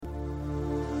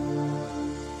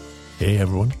Hey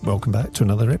everyone, welcome back to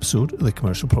another episode of the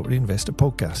Commercial Property Investor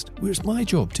Podcast, where it's my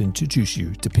job to introduce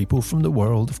you to people from the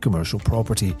world of commercial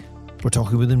property. We're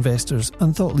talking with investors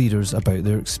and thought leaders about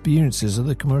their experiences of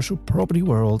the commercial property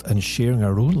world and sharing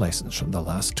our own lessons from the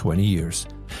last 20 years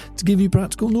to give you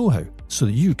practical know-how so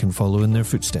that you can follow in their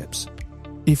footsteps.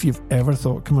 If you've ever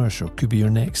thought commercial could be your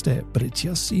next step, but it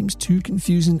just seems too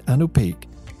confusing and opaque,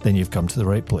 then you've come to the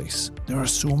right place. There are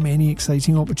so many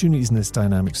exciting opportunities in this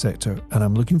dynamic sector, and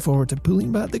I'm looking forward to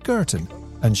pulling back the curtain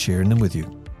and sharing them with you.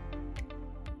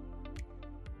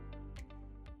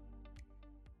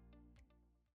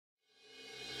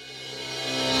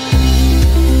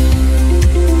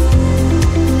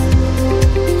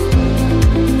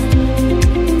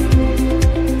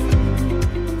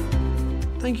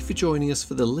 Thank you for joining us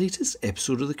for the latest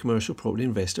episode of the Commercial Property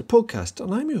Investor Podcast,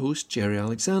 and I'm your host, Jerry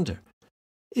Alexander.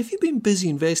 If you've been busy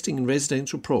investing in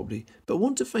residential property but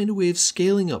want to find a way of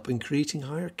scaling up and creating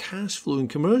higher cash flow in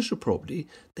commercial property,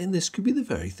 then this could be the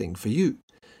very thing for you.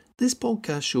 This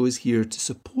podcast show is here to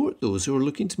support those who are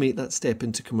looking to make that step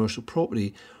into commercial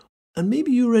property, and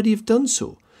maybe you already have done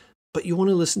so, but you want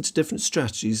to listen to different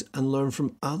strategies and learn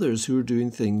from others who are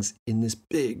doing things in this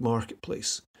big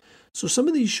marketplace. So some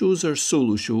of these shows are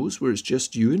solo shows where it's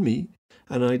just you and me,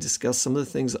 and I discuss some of the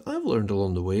things that I've learned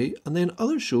along the way, and then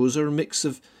other shows are a mix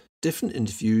of different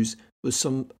interviews with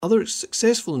some other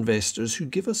successful investors who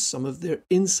give us some of their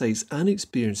insights and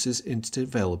experiences into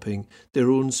developing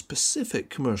their own specific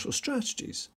commercial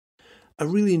strategies. I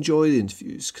really enjoy the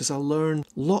interviews because I learn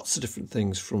lots of different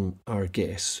things from our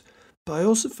guests, but I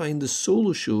also find the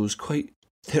solo shows quite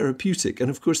therapeutic, and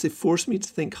of course they force me to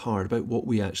think hard about what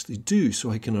we actually do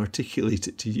so I can articulate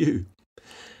it to you.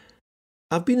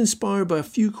 I've been inspired by a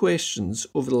few questions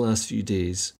over the last few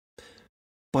days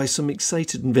by some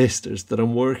excited investors that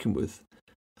I'm working with.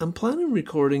 I'm planning on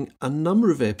recording a number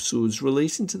of episodes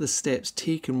relating to the steps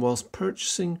taken whilst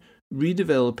purchasing,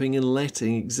 redeveloping and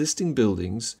letting existing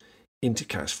buildings into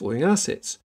cash flowing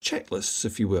assets, checklists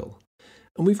if you will.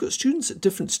 And we've got students at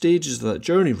different stages of that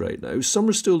journey right now. Some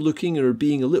are still looking or are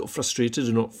being a little frustrated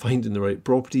and not finding the right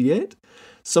property yet.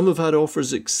 Some have had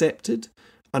offers accepted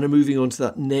and are moving on to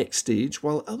that next stage,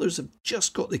 while others have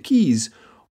just got the keys,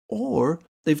 or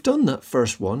they've done that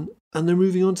first one and they're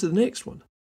moving on to the next one.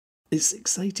 It's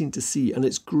exciting to see, and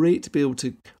it's great to be able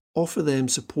to offer them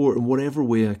support in whatever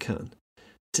way I can.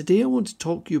 Today I want to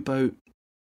talk to you about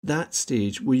that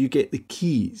stage where you get the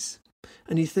keys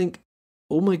and you think,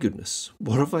 oh my goodness,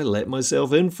 what have I let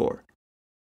myself in for?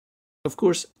 Of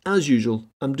course, as usual,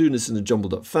 I'm doing this in a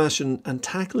jumbled up fashion and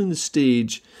tackling the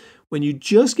stage when you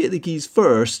just get the keys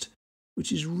first,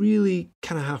 which is really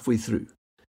kind of halfway through.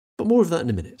 But more of that in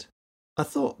a minute. I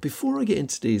thought before I get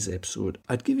into today's episode,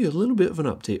 I'd give you a little bit of an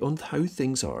update on how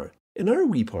things are in our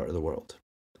wee part of the world.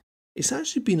 It's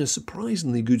actually been a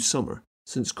surprisingly good summer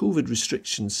since COVID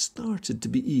restrictions started to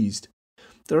be eased.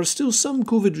 There are still some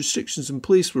COVID restrictions in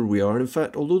place where we are, and in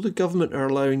fact, although the government are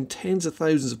allowing tens of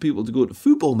thousands of people to go to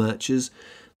football matches,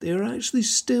 they are actually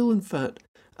still, in fact,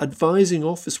 advising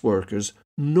office workers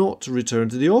not to return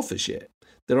to the office yet.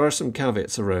 There are some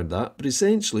caveats around that, but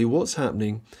essentially what's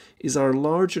happening is our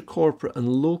larger corporate and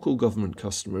local government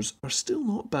customers are still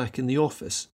not back in the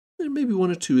office. There may be one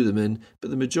or two of them in,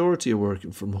 but the majority are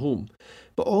working from home.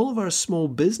 But all of our small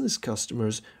business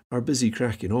customers are busy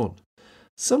cracking on.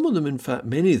 Some of them, in fact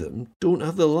many of them, don't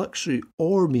have the luxury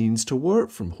or means to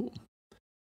work from home.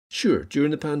 Sure,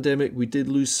 during the pandemic we did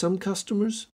lose some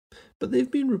customers, but they've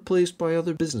been replaced by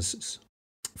other businesses.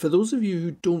 For those of you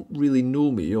who don't really know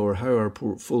me or how our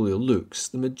portfolio looks,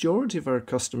 the majority of our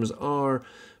customers are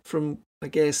from,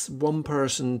 1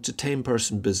 person to 10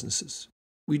 person businesses.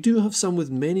 We do have some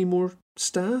with many more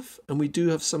staff, and we do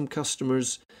have some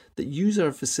customers that use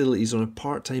our facilities on a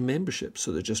part-time membership.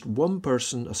 So they're just one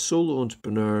person, a solo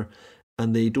entrepreneur,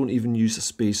 and they don't even use the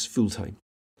space full-time.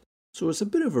 So it's a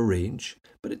bit of a range,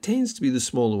 but it tends to be the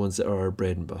smaller ones that are our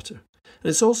bread and butter. And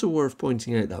it's also worth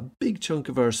pointing out that a big chunk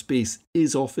of our space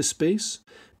is office space,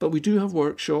 but we do have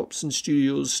workshops and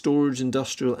studios, storage,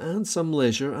 industrial, and some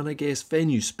leisure, and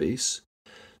venue space.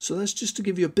 So that's just to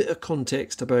give you a bit of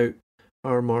context about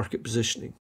our market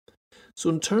positioning. So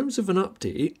in terms of an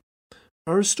update,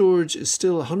 our storage is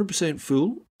still 100%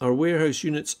 full, our warehouse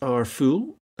units are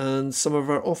full, and some of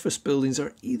our office buildings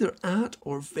are either at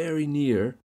or very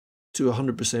near to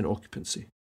 100% occupancy.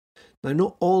 Now,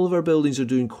 not all of our buildings are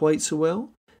doing quite so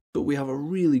well, but we have a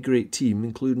really great team,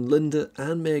 including Linda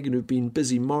and Megan, who've been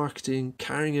busy marketing,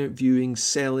 carrying out viewings,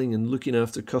 selling and looking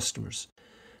after customers.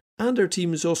 And our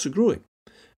team is also growing.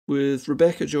 with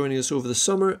Rebecca joining us over the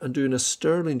summer and doing a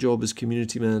sterling job as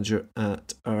community manager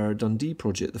at our Dundee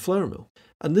project, the Flour Mill.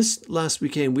 And this last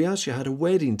weekend, we actually had a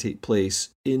wedding take place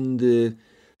in the,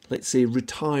 let's say,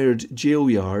 retired jail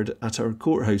yard at our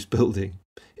courthouse building.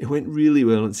 It went really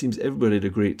well, and it seems everybody had a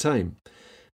great time.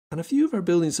 And a few of our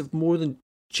buildings have more than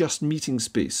just meeting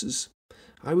spaces.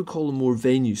 I would call them more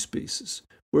venue spaces,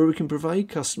 where we can provide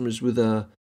customers with a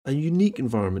unique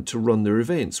environment to run their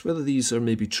events, whether these are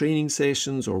maybe training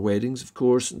sessions or weddings, of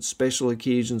course, and special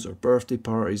occasions or birthday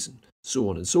parties and so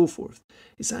on and so forth.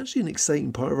 It's actually an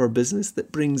exciting part of our business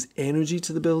that brings energy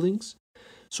to the buildings.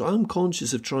 So I'm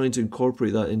conscious of trying to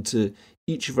incorporate that into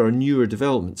each of our newer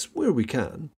developments where we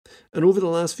can. And over the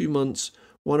last few months,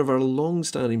 one of our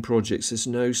long-standing projects is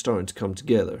now starting to come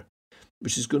together,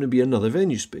 which is going to be another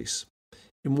venue space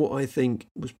in what I think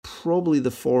was probably the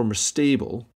former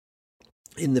stable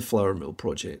in the Flour Mill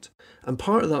project. And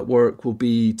part of that work will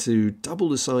be to double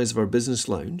the size of our business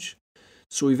lounge.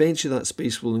 So eventually that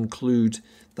space will include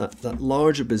that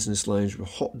larger business lounge with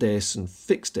hot desks and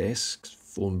fixed desks,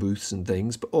 phone booths and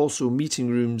things, but also meeting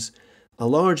rooms, a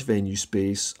large venue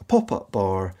space, a pop-up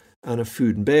bar and a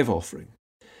food and bev offering.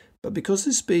 But because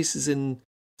this space is in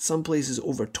some places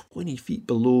over 20 feet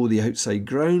below the outside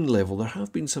ground level, there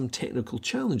have been some technical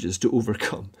challenges to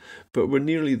overcome, but we're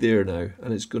nearly there now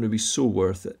and it's going to be so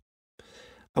worth it.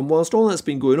 And whilst all that's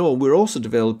been going on, we're also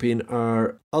developing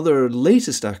our other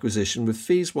latest acquisition with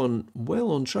phase 1 well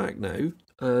on track now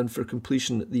and for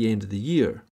completion at the end of the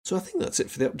year. So I think that's it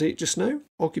for the update just now.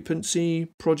 Occupancy,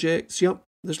 projects, yep,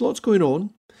 there's lots going on.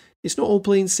 It's not all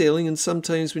plain sailing, and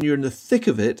sometimes when you're in the thick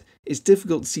of it, it's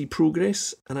difficult to see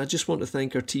progress, and I just want to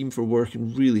thank our team for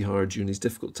working really hard during these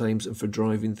difficult times and for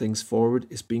driving things forward.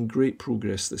 It's been great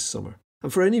progress this summer.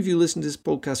 And for any of you listening to this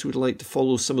podcast who would like to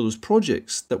follow some of those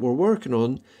projects that we're working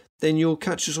on, then you'll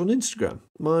catch us on Instagram.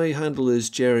 My handle is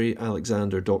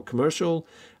jerryalexander.commercial,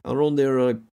 and on there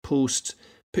I post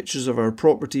pictures of our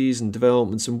properties and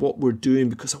developments and what we're doing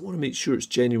because I want to make sure it's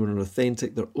genuine and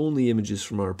authentic. They're only images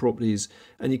from our properties,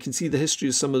 and you can see the history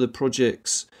of some of the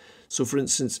projects. So for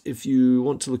instance, if you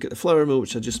want to look at the Flour Mill,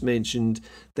 which I just mentioned,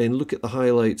 then look at the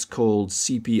highlights called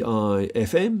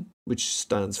CPI-FM, which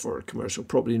stands for Commercial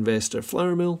Property Investor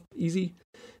Flour Mill. Easy.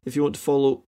 If you want to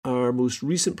follow our most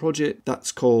recent project,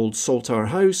 that's called Saltire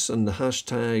House, and the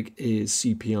hashtag is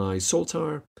CPI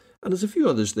Saltire. And there's a few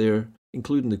others there,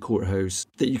 including the courthouse,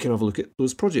 that you can have a look at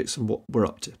those projects and what we're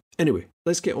up to. Anyway,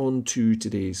 let's get on to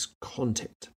today's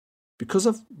content. Because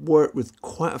I've worked with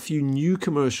quite a few new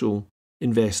commercial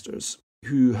investors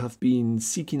who have been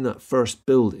seeking that first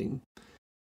building,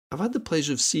 I've had the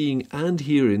pleasure of seeing and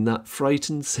hearing that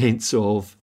frightened sense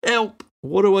of, help,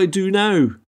 what do I do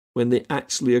now, when they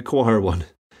actually acquire one.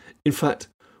 In fact,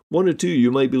 one or two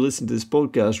you might be listening to this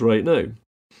podcast right now.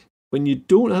 When you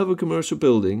don't have a commercial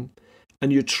building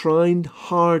and you're trying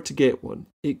hard to get one,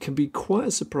 it can be quite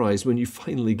a surprise when you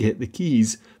finally get the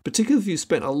keys, particularly if you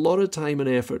spent a lot of time and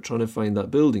effort trying to find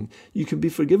that building. You can be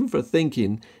forgiven for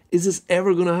thinking, is this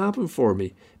ever going to happen for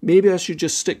me? Maybe I should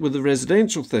just stick with the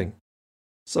residential thing.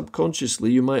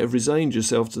 Subconsciously, you might have resigned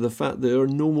yourself to the fact there are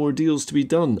no more deals to be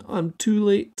done. I'm too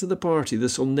late to the party,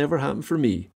 this will never happen for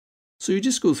me. So you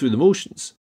just go through the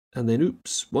motions. And then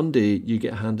oops, one day you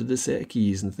get handed a set of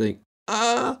keys and think,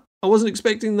 I wasn't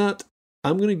expecting that.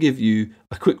 I'm going to give you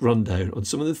a quick rundown on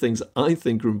some of the things I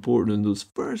think are important in those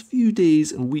first few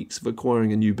days and weeks of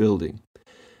acquiring a new building.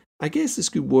 I guess this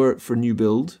could work for a new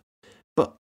build,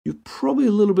 but you're probably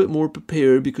a little bit more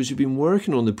prepared because you've been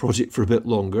working on the project for a bit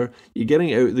longer, you're getting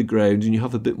it out of the ground and you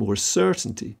have a bit more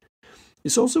certainty.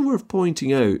 It's also worth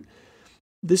pointing out,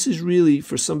 this is really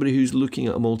for somebody who's looking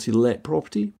at a multi-let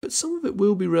property, but some of it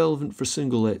will be relevant for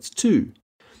single lets too.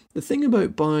 The thing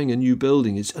about buying a new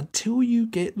building is until you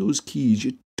get those keys,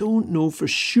 you don't know for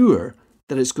sure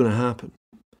that it's going to happen.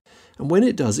 And when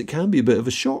it does, it can be a bit of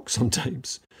a shock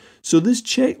sometimes. So this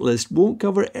checklist won't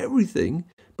cover everything,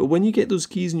 but when you get those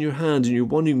keys in your hand and you're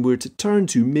wondering where to turn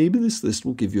to, maybe this list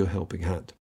will give you a helping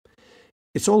hand.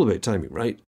 It's all about timing,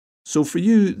 right? So for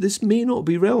you, this may not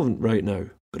be relevant right now,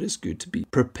 but it's good to be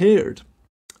prepared.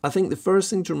 I think the first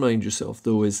thing to remind yourself,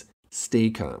 though, is stay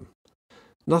calm.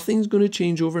 Nothing's going to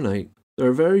change overnight. There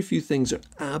are very few things that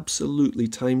are absolutely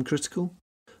time critical.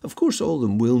 Of course, all of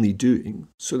them will need doing,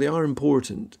 so they are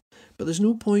important, but there's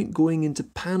no point going into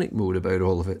panic mode about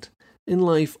all of it. In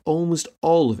life, almost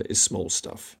all of it is small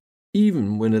stuff,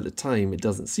 even when at the time it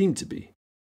doesn't seem to be.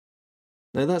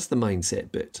 Now that's the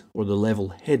mindset bit, or the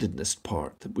level-headedness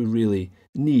part that we really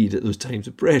need at those times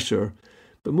of pressure,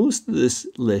 but most of this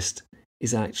list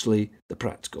is actually the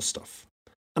practical stuff.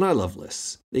 And I love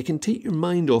lists. They can take your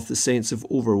mind off the sense of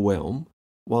overwhelm,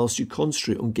 whilst you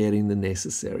concentrate on getting the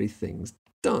necessary things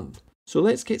done. So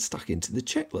let's get stuck into the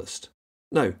checklist.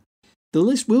 Now, the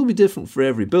list will be different for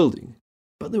every building,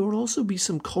 but there will also be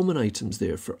some common items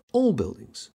there for all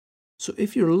buildings. So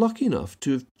if you're lucky enough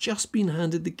to have just been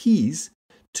handed the keys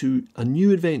to a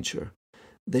new adventure,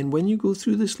 then when you go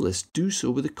through this list, do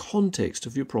so with the context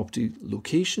of your property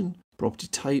location, property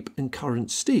type and current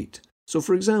state. So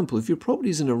for example, if your property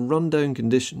is in a rundown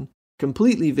condition,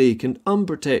 completely vacant,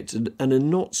 unprotected and in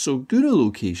not so good a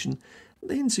location,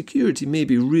 then security may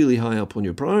be really high up on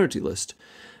your priority list.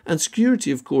 And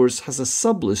security, of course, has a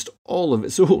sub-list all of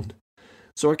its own.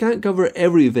 So I can't cover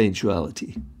every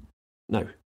eventuality. Now,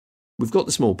 we've got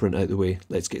the small print out of the way,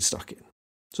 let's get stuck in.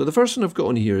 So the first one I've got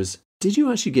on here is, did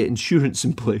you actually get insurance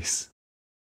in place?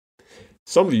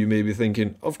 Some of you may be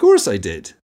thinking, of course I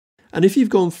did. And if you've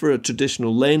gone for a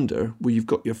traditional lender where you've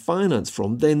got your finance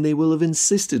from, then they will have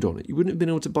insisted on it. You wouldn't have been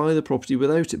able to buy the property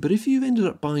without it. But if you've ended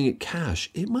up buying it cash,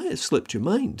 it might have slipped your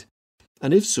mind.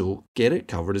 And if so, get it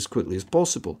covered as quickly as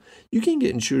possible. You can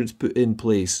get insurance put in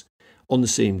place on the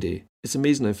same day. It's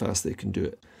amazing how fast they can do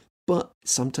it. But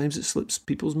sometimes it slips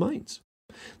people's minds.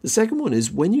 The second one is,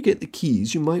 when you get the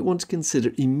keys, you might want to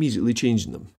consider immediately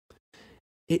changing them.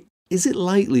 Is it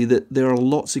likely that there are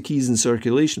lots of keys in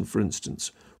circulation, for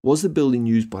instance? Was the building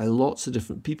used by lots of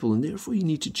different people and therefore you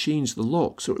need to change the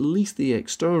locks, or at least the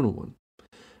external one?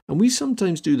 And we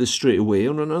sometimes do this straight away.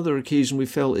 On another occasion we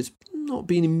felt it's not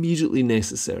been immediately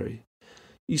necessary.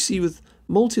 You see, with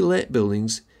multi-let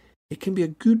buildings, it can be a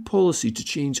good policy to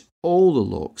change all the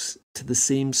locks to the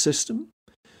same system,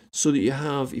 so that you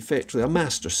have effectively a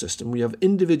master system where you have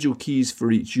individual keys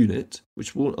for each unit,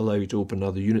 which won't allow you to open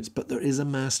other units, but there is a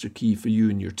master key for you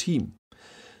and your team.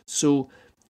 So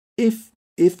if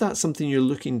that's something you're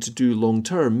looking to do long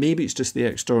term, maybe it's just the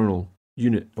external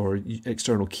unit or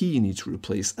external key you need to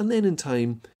replace, and then in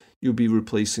time you'll be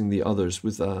replacing the others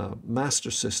with a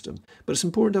master system. But it's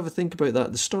important to have a think about that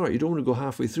at the start. You don't want to go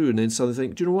halfway through and then suddenly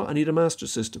think, do you know what, I need a master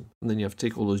system. And then you have to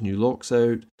take all those new locks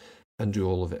out and do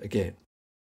all of it again.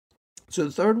 So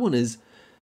the third one is,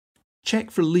 check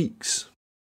for leaks.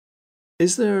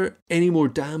 Is there any more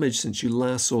damage since you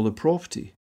last saw the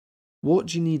property? What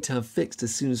do you need to have fixed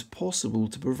as soon as possible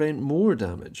to prevent more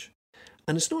damage?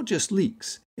 And it's not just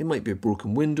leaks. It might be a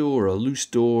broken window or a loose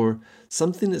door,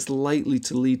 something that's likely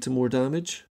to lead to more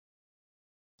damage.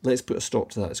 Let's put a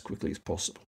stop to that as quickly as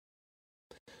possible.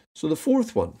 So the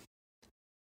fourth one.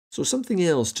 So something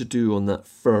else to do on that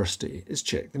first day is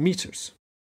check the meters.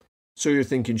 So you're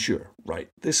thinking, sure, right,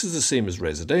 this is the same as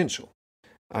residential.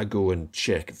 I go and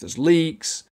check if there's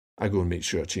leaks. I go and make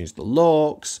sure I change the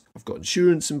locks. I've got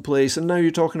insurance in place. And now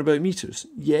you're talking about meters.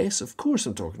 Yes, of course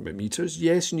I'm talking about meters.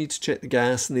 Yes, you need to check the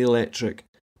gas and the electric.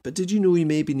 But did you know you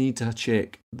maybe need to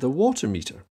check the water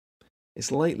meter?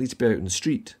 It's likely to be out in the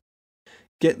street.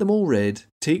 Get them all read,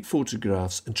 take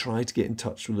photographs and try to get in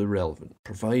touch with the relevant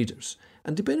providers.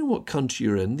 And depending on what country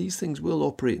you're in, these things will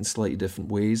operate in slightly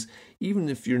different ways. Even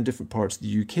if you're in different parts of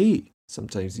the UK,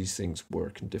 sometimes these things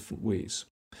work in different ways.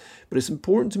 But it's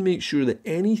important to make sure that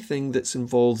anything that's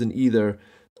involved in either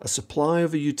a supply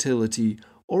of a utility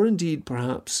or indeed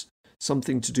perhaps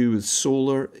something to do with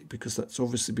solar, because that's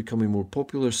obviously becoming more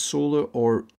popular, solar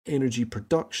or energy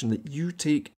production, that you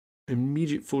take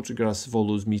immediate photographs of all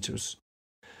those meters,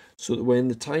 so that when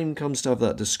the time comes to have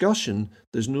that discussion,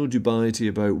 there's no dubiety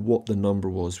about what the number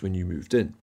was when you moved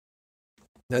in.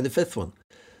 Now the fifth one,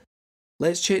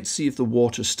 let's check to see if the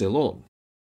water's still on.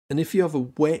 And if you have a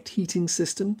wet heating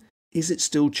system, is it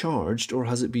still charged or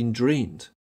has it been drained?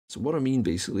 So what I mean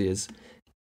basically is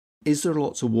there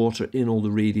lots of water in all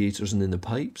the radiators and in the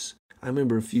pipes? I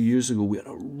remember a few years ago we had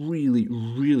a really,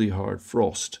 really hard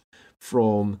frost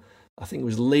from, I think it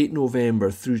was late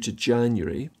November through to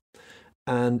January.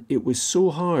 And it was so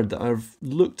hard that I've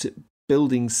looked at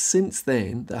buildings since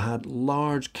then that had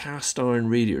large cast iron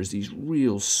radiators, these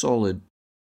real solid,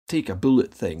 take a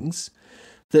bullet things,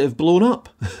 that have blown up.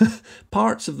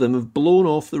 Parts of them have blown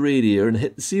off the radiator and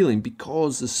hit the ceiling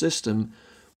because the system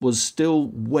was still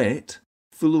wet,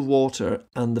 full of water,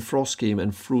 and the frost came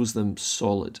and froze them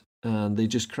solid. And they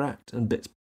just cracked and bits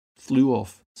flew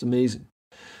off. It's amazing.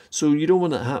 So you don't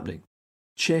want that happening.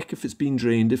 Check if it's been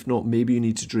drained. If not, maybe you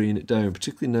need to drain it down,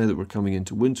 particularly now that we're coming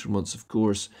into winter months, of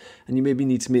course, and you maybe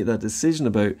need to make that decision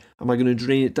about, am I going to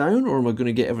drain it down or am I going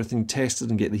to get everything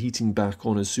tested and get the heating back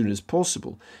on as soon as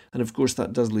possible? And of course,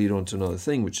 that does lead on to another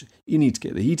thing, which you need to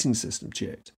get the heating system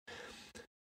checked.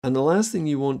 And the last thing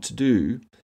you want to do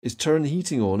is turn the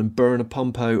heating on and burn a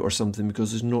pump out or something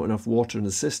because there's not enough water in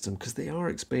the system, because they are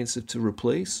expensive to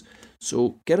replace.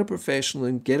 So get a professional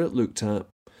in, get it looked at,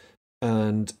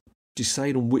 and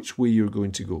decide on which way you're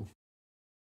going to go.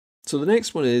 So the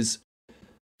next one is,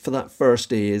 for that first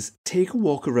day, is take a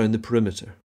walk around the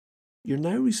perimeter. You're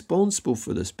now responsible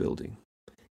for this building.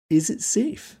 Is it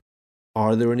safe?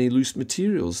 Are there any loose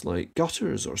materials like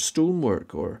gutters or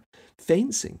stonework or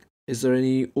fencing? Is there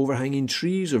any overhanging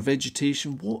trees or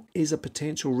vegetation? What is a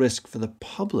potential risk for the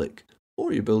public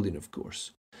or your building, of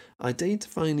course?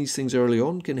 Identifying these things early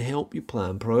on can help you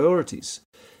plan priorities.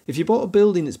 If you bought a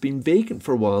building that's been vacant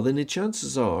for a while, then the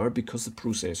chances are, because the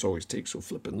process always takes so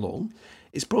flippin' long,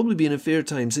 it's probably been a fair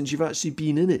time since you've actually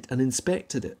been in it and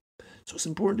inspected it. So it's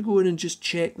important to go in and just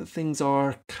check that things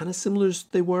are kind of similar as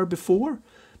they were before.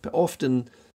 But often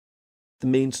the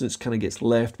maintenance kind of gets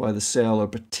left by the seller,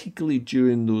 particularly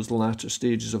during those latter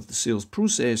stages of the sales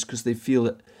process, because they feel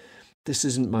that this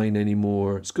isn't mine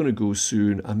anymore, it's going to go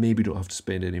soon, I maybe don't have to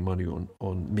spend any money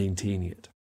on maintaining it.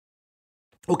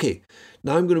 Okay,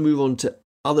 now I'm going to move on to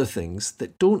other things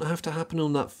that don't have to happen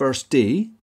on that first day,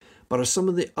 but are some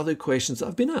of the other questions that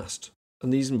I've been asked.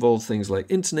 And these involve things like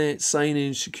internet,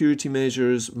 signage, security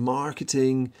measures,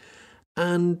 marketing,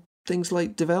 and things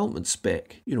like development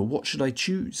spec. What should I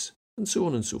choose? And so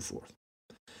on and so forth.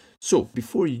 So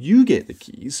before you get the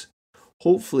keys,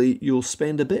 hopefully you'll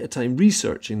spend a bit of time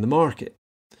researching the market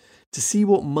to see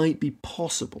what might be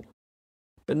possible.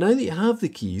 But now that you have the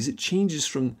keys, it changes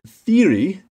from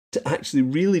theory to actually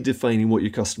really defining what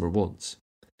your customer wants.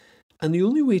 And the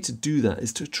only way to do that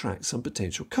is to attract some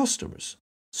potential customers.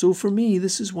 So for me,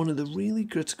 this is one of the really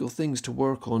critical things to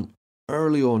work on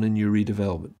early on in your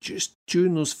redevelopment, just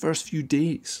during those first few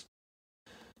days.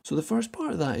 So the first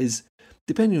part of that is,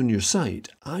 depending on your site,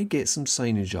 I get some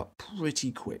signage up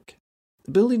pretty quick.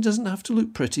 The building doesn't have to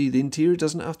look pretty, the interior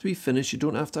doesn't have to be finished, you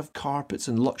don't have to have carpets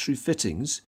and luxury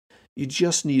fittings. You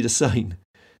just need a sign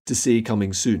to say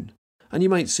coming soon. And you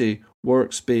might say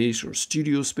workspace or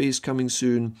studio space coming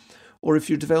soon, or if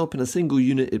you're developing a single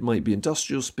unit, it might be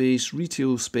industrial space,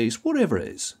 retail space, whatever it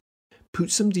is.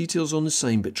 Put some details on the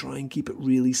sign, but try and keep it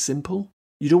really simple.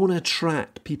 You don't want to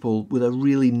attract people with a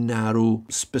really narrow,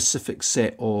 specific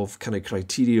set of kind of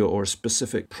criteria or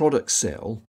specific product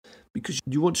sell, because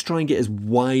you want to try and get as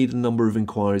wide a number of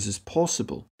inquiries as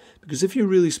possible. Because if you're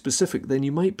really specific, then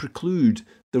you might preclude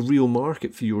the real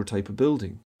market for your type of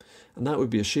building. And that would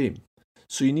be a shame.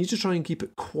 So you need to try and keep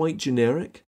it quite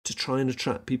generic to try and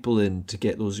attract people in to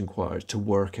get those inquiries, to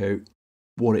work out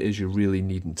what it is you're really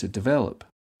needing to develop.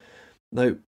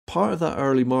 Now, part of that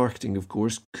early marketing, of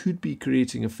course, could be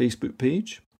creating a Facebook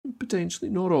page, potentially,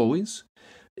 not always.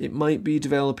 It might be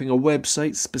developing a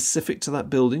website specific to that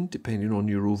building, depending on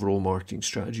your overall marketing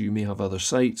strategy. You may have other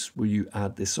sites where you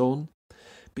add this on,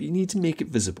 but you need to make it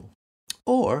visible.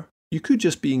 Or you could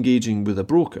just be engaging with a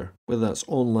broker, whether that's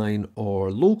online or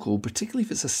local, particularly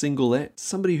if it's a single let,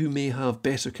 somebody who may have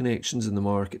better connections in the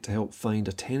market to help find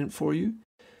a tenant for you.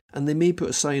 And they may put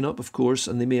a sign up, of course,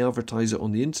 and they may advertise it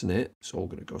on the internet. It's all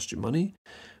going to cost you money.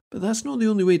 But that's not the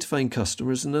only way to find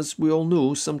customers. And as we all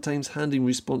know, sometimes handing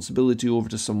responsibility over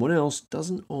to someone else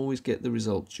doesn't always get the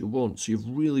results you want. So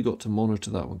you've really got to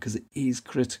monitor that one because it is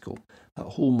critical, that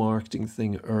whole marketing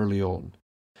thing early on.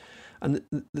 And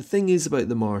the thing is about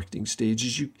the marketing stage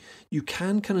is you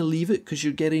can kind of leave it because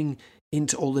you're getting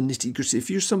into all the nitty-gritty. If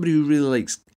you're somebody who really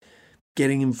likes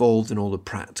getting involved in all the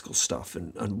practical stuff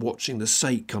and watching the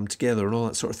site come together and all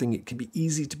that sort of thing, it can be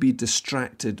easy to be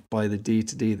distracted by the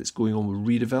day-to-day that's going on with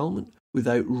redevelopment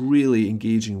without really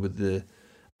engaging with the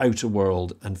outer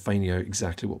world and finding out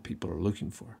exactly what people are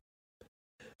looking for.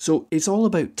 So it's all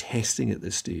about testing at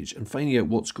this stage and finding out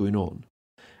what's going on.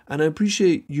 And I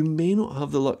appreciate you may not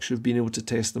have the luxury of being able to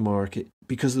test the market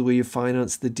because of the way you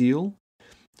finance the deal.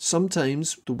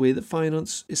 Sometimes the way that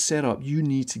finance is set up, you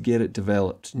need to get it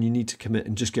developed and you need to commit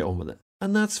and just get on with it.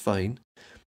 And that's fine.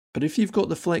 But if you've got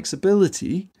the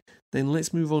flexibility, then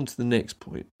let's move on to the next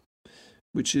point,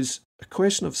 which is a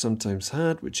question I've sometimes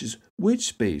had, which is which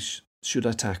space should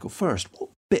I tackle first?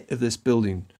 What bit of this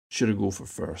building should I go for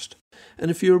first? And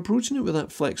if you're approaching it with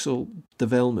that flexible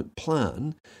development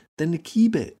plan, then the key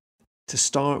bit to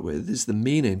start with is the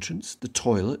main entrance, the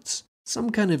toilets, some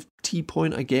kind of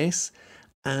T-point, I guess,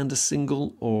 and a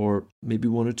single or maybe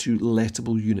one or two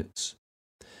lettable units.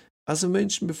 As I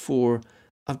mentioned before,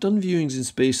 I've done viewings in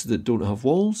spaces that don't have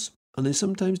walls, and they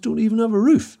sometimes don't even have a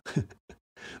roof.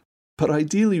 But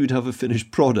ideally you'd have a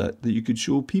finished product that you could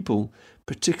show people,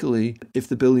 particularly if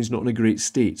the building's not in a great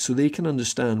state, so they can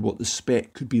understand what the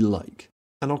spec could be like.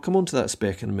 And I'll come on to that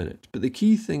spec in a minute. But the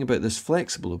key thing about this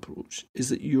flexible approach is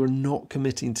that you're not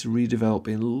committing to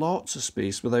redeveloping lots of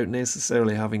space without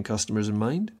necessarily having customers in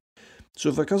mind. So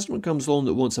if a customer comes along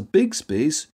that wants a big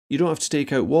space, you don't have to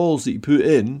take out walls that you put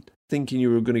in thinking you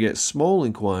were going to get small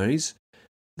inquiries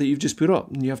that you've just put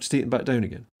up and you have to take them back down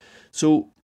again. So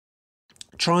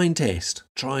try and test.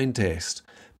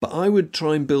 But I would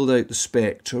try and build out the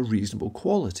spec to a reasonable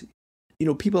quality.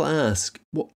 People ask,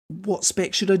 what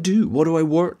spec should I do? What do I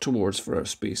work towards for our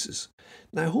spaces?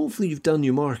 Now, hopefully you've done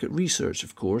your market research,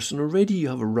 of course, and already you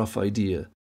have a rough idea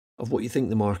of what you think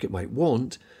the market might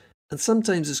want. And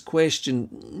sometimes this question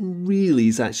really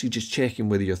is actually just checking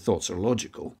whether your thoughts are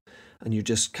logical and you're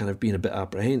just kind of being a bit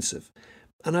apprehensive.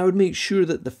 And I would make sure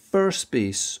that the first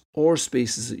space or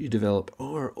spaces that you develop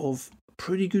are of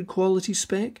pretty good quality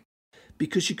spec,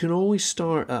 because you can always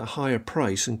start at a higher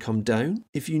price and come down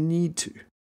if you need to.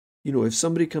 If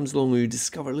somebody comes along and you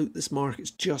discover, look, this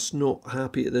market's just not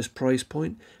happy at this price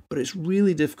point, but it's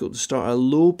really difficult to start at a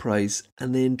low price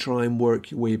and then try and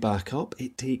work your way back up.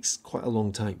 It takes quite a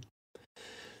long time.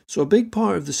 So a big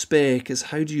part of the spec is,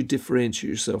 how do you differentiate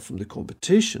yourself from the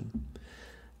competition?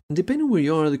 And depending on where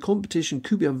you are, the competition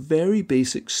could be a very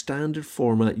basic standard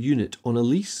format unit on a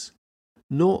lease,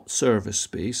 not service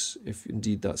space, if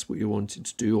indeed that's what you wanted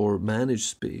to do, or managed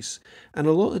space. And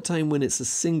a lot of the time when it's a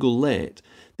single let,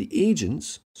 the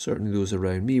agents, certainly those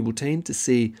around me, will tend to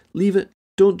say, leave it,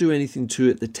 don't do anything to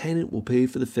it, the tenant will pay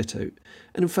for the fit out.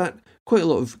 And in fact, quite a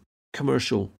lot of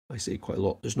commercial, I say quite a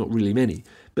lot, there's not really many,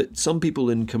 but some people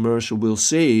in commercial will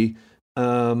say,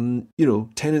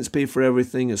 tenants pay for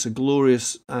everything, it's a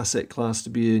glorious asset class to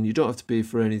be in, you don't have to pay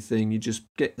for anything, you just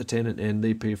get the tenant in,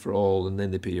 they pay for all, and then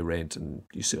they pay your rent and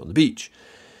you sit on the beach.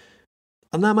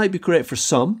 And that might be correct for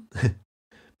some,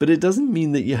 but it doesn't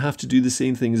mean that you have to do the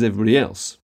same thing as everybody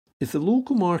else. If the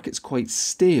local market's quite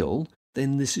stale,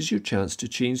 then this is your chance to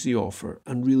change the offer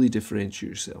and really differentiate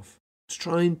yourself. To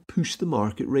try and push the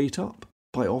market rate up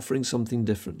by offering something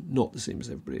different, not the same as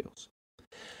everybody else.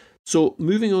 So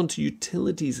moving on to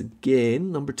utilities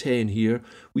again, number 10 here.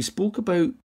 We spoke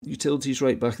about utilities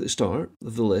right back at the start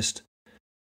of the list,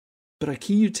 but a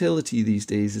key utility these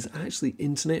days is actually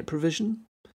internet provision.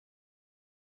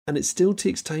 And it still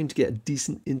takes time to get a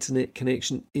decent internet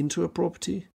connection into a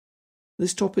property.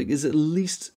 This topic is at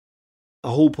least a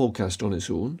whole podcast on its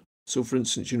own. So for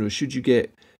instance, should you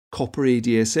get copper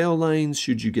ADSL lines?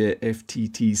 Should you get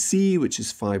FTTC, which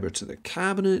is fibre to the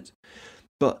cabinet,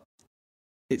 but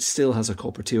it still has a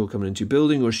copper tail coming into your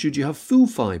building? Or should you have full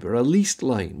fibre, a leased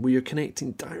line, where you're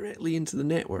connecting directly into the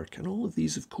network? And all of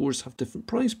these, of course, have different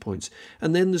price points.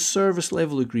 And then the service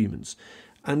level agreements,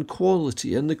 and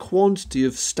quality, and the quantity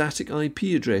of static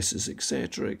IP addresses,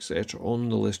 etc., on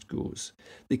the list goes.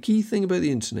 The key thing about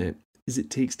the internet is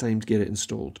it takes time to get it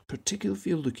installed, particularly if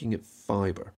you're looking at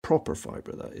fibre, proper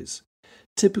fibre that is.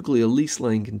 Typically a lease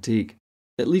line can take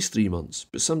at least 3 months,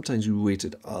 but sometimes we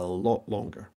waited a lot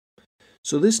longer.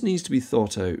 So this needs to be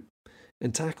thought out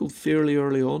and tackled fairly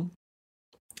early on.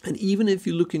 And even if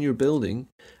you look in your building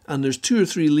and there's 2 or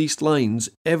 3 leased lines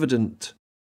evident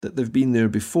that they've been there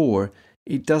before,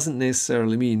 it doesn't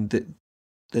necessarily mean that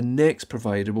the next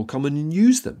provider will come in and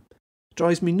use them. It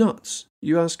drives me nuts.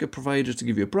 You ask a provider to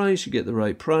give you a price, you get the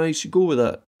right price, you go with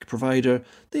that provider,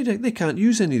 they can't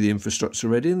use any of the infrastructure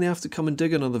already, and they have to come and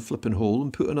dig another flipping hole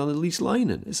and put another lease line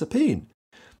in. It's a pain.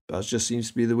 But that just seems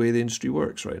to be the way the industry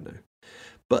works right now.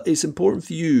 But it's important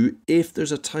for you, if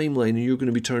there's a timeline and you're going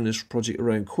to be turning this project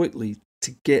around quickly,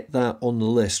 to get that on the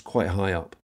list quite high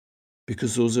up,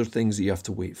 because those are things that you have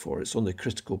to wait for. It's on the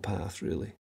critical path,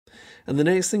 really. And the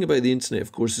next thing about the internet,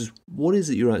 of course, is what is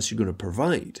it you're actually going to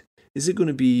provide? Is it going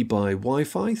to be by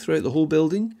Wi-Fi throughout the whole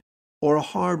building, or a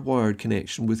hardwired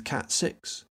connection with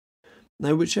Cat6?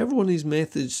 Now, whichever one of these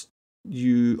methods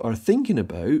you are thinking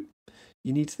about,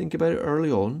 you need to think about it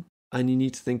early on, and you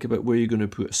need to think about where you're going to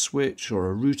put a switch or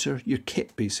a router, your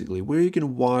kit basically, where you're going to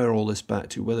wire all this back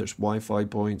to, whether it's Wi-Fi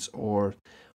points or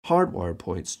hardwire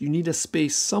points. You need a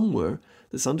space somewhere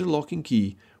that's under lock and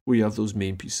key where you have those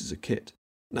main pieces of kit.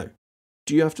 Now,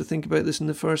 do you have to think about this in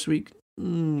the first week?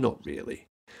 Not really.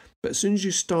 But as soon as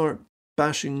you start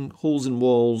bashing holes in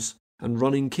walls and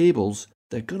running cables,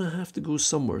 they're going to have to go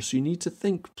somewhere. So you need to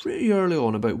think pretty early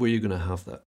on about where you're going to have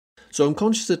that. So I'm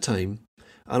conscious of time,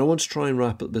 and I want to try and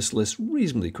wrap up this list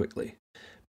reasonably quickly.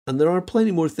 And there are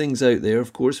plenty more things out there,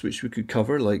 of course, which we could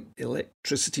cover, like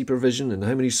electricity provision and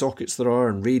how many sockets there are,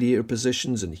 and radiator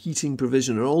positions and heating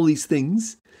provision, and all these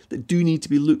things that do need to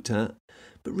be looked at.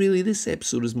 But really, this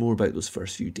episode is more about those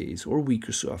first few days or a week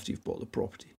or so after you've bought the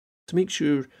property, to make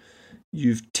sure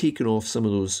you've taken off some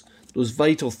of those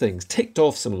vital things, ticked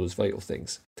off some of those vital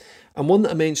things. And one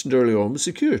that I mentioned earlier on was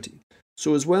security.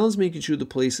 So as well as making sure the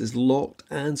place is locked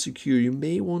and secure, you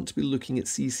may want to be looking at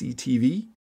CCTV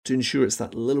to ensure it's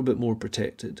that little bit more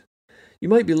protected. You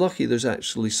might be lucky there's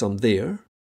actually some there,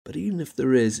 but even if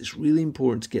there is, it's really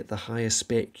important to get the highest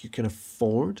spec you can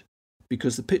afford,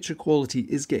 because the picture quality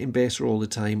is getting better all the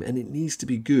time and it needs to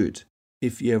be good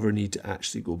if you ever need to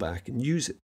actually go back and use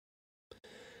it.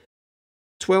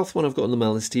 12th one I've got on my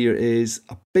list here is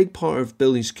a big part of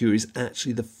building security is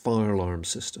actually the fire alarm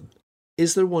system.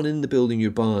 Is there one in the building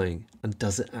you're buying, and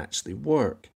does it actually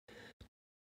work?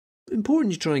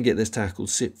 Important you try and get this tackled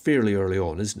fairly early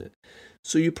on, isn't it?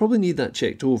 So you probably need that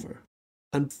checked over.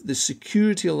 And the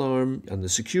security alarm and the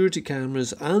security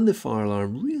cameras and the fire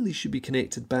alarm really should be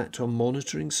connected back to a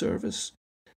monitoring service.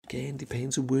 Again,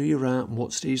 depends on where you're at and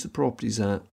what stage the property's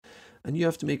at. And you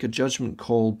have to make a judgment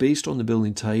call based on the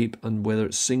building type and whether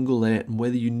it's single let and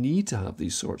whether you need to have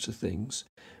these sorts of things.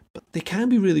 But they can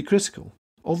be really critical.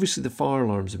 Obviously the fire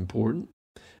alarm is important,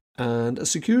 and a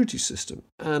security system,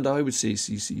 and I would say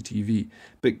CCTV.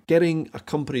 But getting a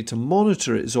company to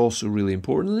monitor it is also really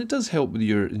important, and it does help with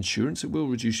your insurance. It will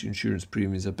reduce your insurance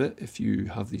premiums a bit if you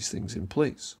have these things in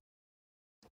place.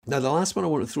 Now the last one I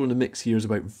want to throw in the mix here is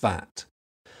about VAT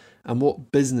and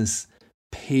what business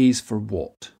pays for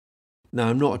what. Now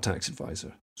I'm not a tax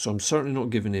advisor, so I'm certainly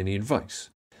not giving any advice.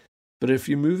 But if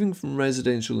you're moving from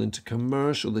residential into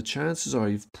commercial, the chances are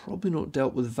you've probably not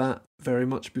dealt with VAT very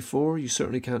much before. You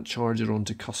certainly can't charge it on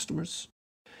to customers.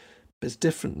 But it's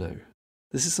different now.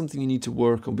 This is something you need to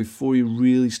work on before you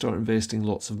really start investing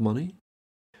lots of money.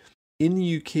 In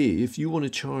the UK, if you want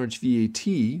to charge VAT,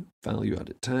 value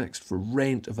added tax, for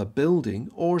rent of a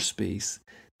building or space,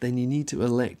 then you need to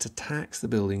elect to tax the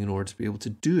building in order to be able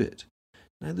to do it.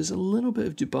 Now, there's a little bit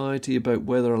of dubiety about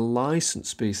whether a licensed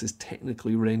space is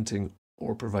technically renting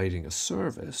or providing a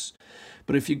service,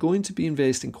 but if you're going to be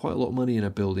investing quite a lot of money in a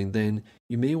building, then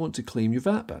you may want to claim your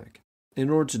VAT back.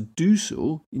 In order to do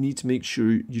so, you need to make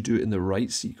sure you do it in the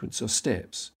right sequence of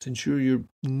steps to ensure you're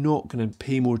not going to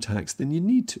pay more tax than you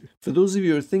need to. For those of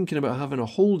you who are thinking about having a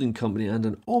holding company and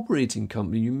an operating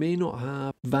company, you may not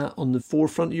have VAT on the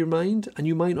forefront of your mind, and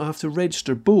you might not have to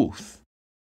register both.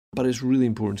 But it's really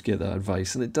important to get that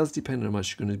advice, and it does depend on how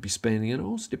much you're going to be spending, and it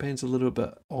also depends a little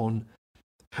bit on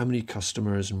how many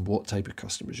customers and what type of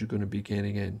customers you're going to be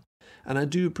getting in. And I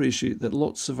do appreciate that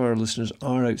lots of our listeners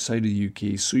are outside of the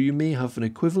UK, so you may have an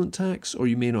equivalent tax or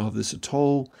you may not have this at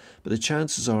all, but the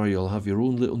chances are you'll have your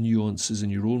own little nuances in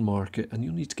your own market and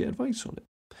you'll need to get advice on it.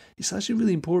 It's actually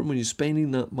really important when you're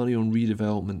spending that money on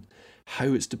redevelopment,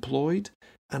 how it's deployed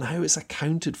and how it's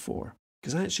accounted for,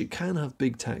 because actually it can have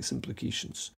big tax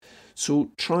implications.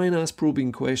 So try and ask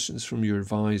probing questions from your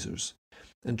advisors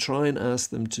and try and ask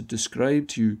them to describe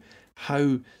to you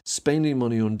how spending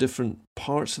money on different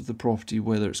parts of the property,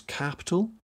 whether it's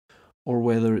capital or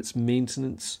whether it's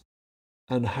maintenance,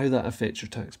 and how that affects your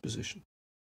tax position.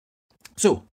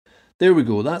 So there we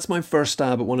go. That's my first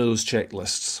stab at one of those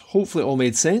checklists. Hopefully it all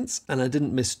made sense and I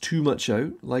didn't miss too much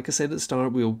out. Like I said at the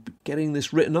start, we'll be getting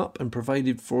this written up and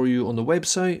provided for you on the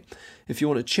website. If you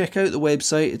want to check out the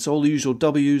website, it's all the usual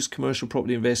W's,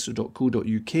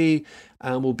 commercialpropertyinvestor.co.uk,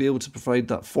 and we'll be able to provide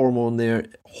that form on there.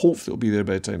 Hopefully it'll be there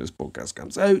by the time this podcast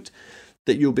comes out,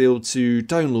 that you'll be able to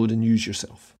download and use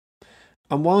yourself.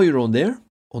 And while you're on there,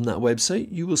 on that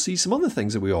website, you will see some other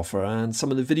things that we offer and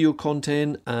some of the video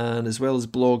content and as well as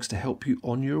blogs to help you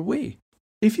on your way.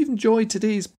 If you've enjoyed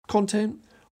today's content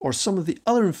or some of the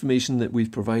other information that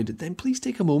we've provided, then please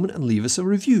take a moment and leave us a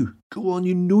review. Go on,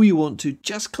 you know you want to.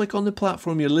 Just click on the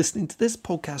platform you're listening to this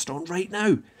podcast on right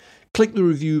now. Click the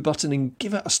review button and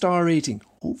give it a star rating.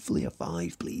 Hopefully a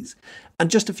 5, please.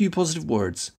 And just a few positive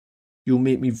words. You'll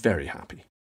make me very happy.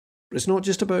 But it's not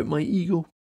just about my ego.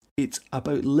 It's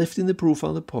about lifting the profile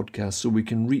of the podcast so we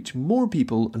can reach more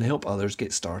people and help others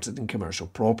get started in commercial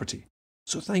property.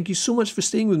 So thank you so much for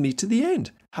staying with me to the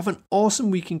end. Have an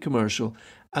awesome week in commercial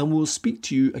and we'll speak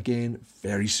to you again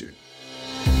very soon.